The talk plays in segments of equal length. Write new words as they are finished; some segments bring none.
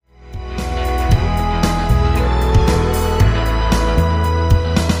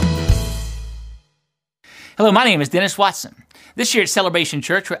Hello, my name is Dennis Watson. This year at Celebration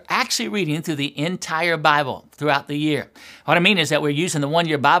Church, we're actually reading through the entire Bible throughout the year. What I mean is that we're using the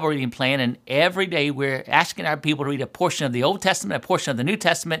one-year Bible reading plan, and every day we're asking our people to read a portion of the Old Testament, a portion of the New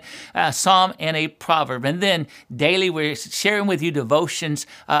Testament, a psalm, and a proverb. And then daily we're sharing with you devotions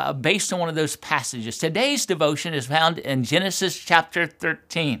based on one of those passages. Today's devotion is found in Genesis chapter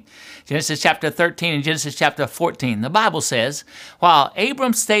 13. Genesis chapter 13 and Genesis chapter 14. The Bible says, while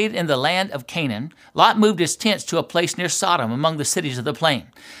Abram stayed in the land of Canaan, Lot moved his tents to a place near Sodom among the cities of the plain.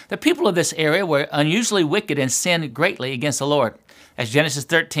 The people of this area were unusually wicked and sinned greatly against the Lord. That's Genesis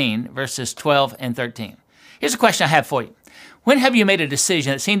 13, verses 12 and 13. Here's a question I have for you. When have you made a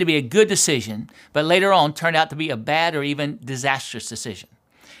decision that seemed to be a good decision, but later on turned out to be a bad or even disastrous decision?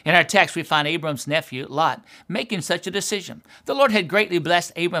 In our text, we find Abram's nephew, Lot, making such a decision. The Lord had greatly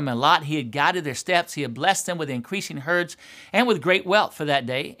blessed Abram and Lot. He had guided their steps. He had blessed them with increasing herds and with great wealth for that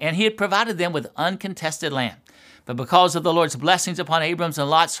day, and he had provided them with uncontested land. But because of the Lord's blessings upon Abram's and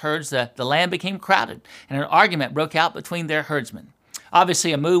Lot's herds, the land became crowded, and an argument broke out between their herdsmen.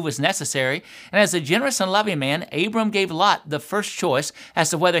 Obviously, a move was necessary, and as a generous and loving man, Abram gave Lot the first choice as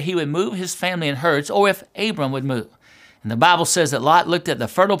to whether he would move his family and herds or if Abram would move. And the Bible says that Lot looked at the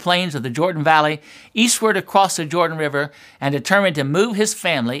fertile plains of the Jordan Valley eastward across the Jordan River and determined to move his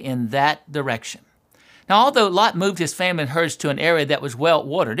family in that direction. Now, although Lot moved his family and herds to an area that was well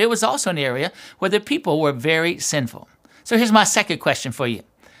watered, it was also an area where the people were very sinful. So here's my second question for you.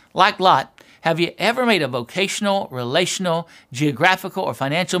 Like Lot, have you ever made a vocational, relational, geographical, or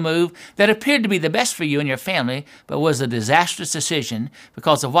financial move that appeared to be the best for you and your family, but was a disastrous decision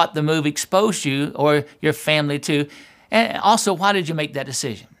because of what the move exposed you or your family to? And also, why did you make that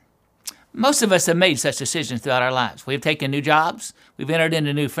decision? Most of us have made such decisions throughout our lives. We've taken new jobs. We've entered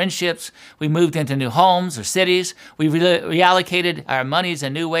into new friendships. We moved into new homes or cities. We've reallocated our monies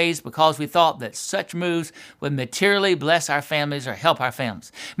in new ways because we thought that such moves would materially bless our families or help our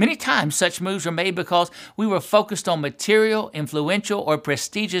families. Many times, such moves were made because we were focused on material, influential, or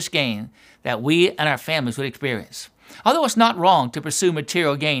prestigious gain that we and our families would experience. Although it's not wrong to pursue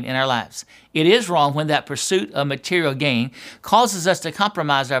material gain in our lives, it is wrong when that pursuit of material gain causes us to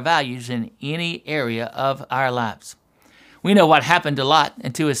compromise our values in any area of our lives. We know what happened to Lot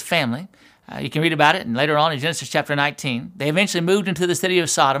and to his family. You can read about it and later on in Genesis chapter 19. They eventually moved into the city of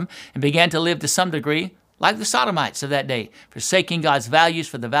Sodom and began to live to some degree like the Sodomites of that day, forsaking God's values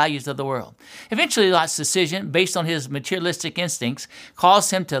for the values of the world. Eventually, Lot's decision, based on his materialistic instincts,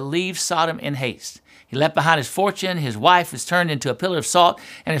 caused him to leave Sodom in haste. He left behind his fortune, his wife was turned into a pillar of salt,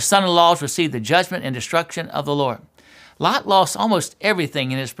 and his son-in-laws received the judgment and destruction of the Lord. Lot lost almost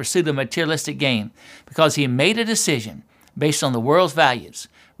everything in his pursuit of materialistic gain because he made a decision based on the world's values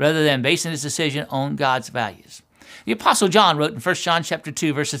rather than basing his decision on God's values. The Apostle John wrote in 1 John chapter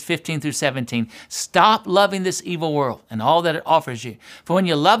 2, verses 15 through 17, "Stop loving this evil world and all that it offers you. For when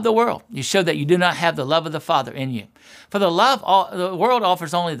you love the world, you show that you do not have the love of the Father in you. For the world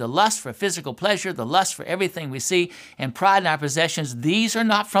offers only the lust for physical pleasure, the lust for everything we see, and pride in our possessions. These are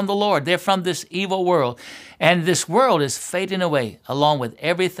not from the Lord. They're from this evil world. And this world is fading away along with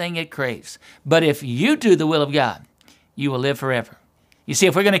everything it craves. But if you do the will of God, you will live forever." You see,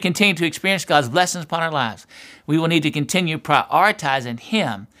 if we're going to continue to experience God's blessings upon our lives, we will need to continue prioritizing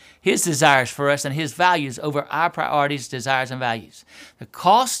Him, His desires for us, and His values over our priorities, desires, and values. The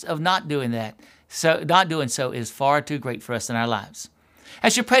cost of not doing so is far too great for us in our lives.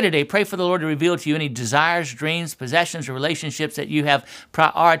 As you pray today, pray for the Lord to reveal to you any desires, dreams, possessions, or relationships that you have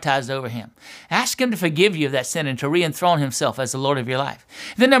prioritized over Him. Ask Him to forgive you of that sin and to re-enthrone Himself as the Lord of your life.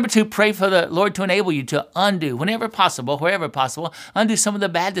 Then number 2, pray for the Lord to enable you to undo, wherever possible, undo some of the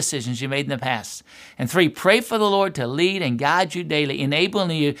bad decisions you made in the past. And 3, pray for the Lord to lead and guide you daily,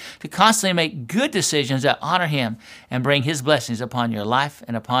 enabling you to constantly make good decisions that honor Him and bring His blessings upon your life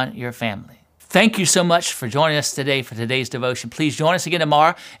and upon your family. Thank you so much for joining us today for today's devotion. Please join us again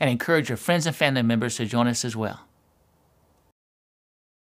tomorrow and encourage your friends and family members to join us as well.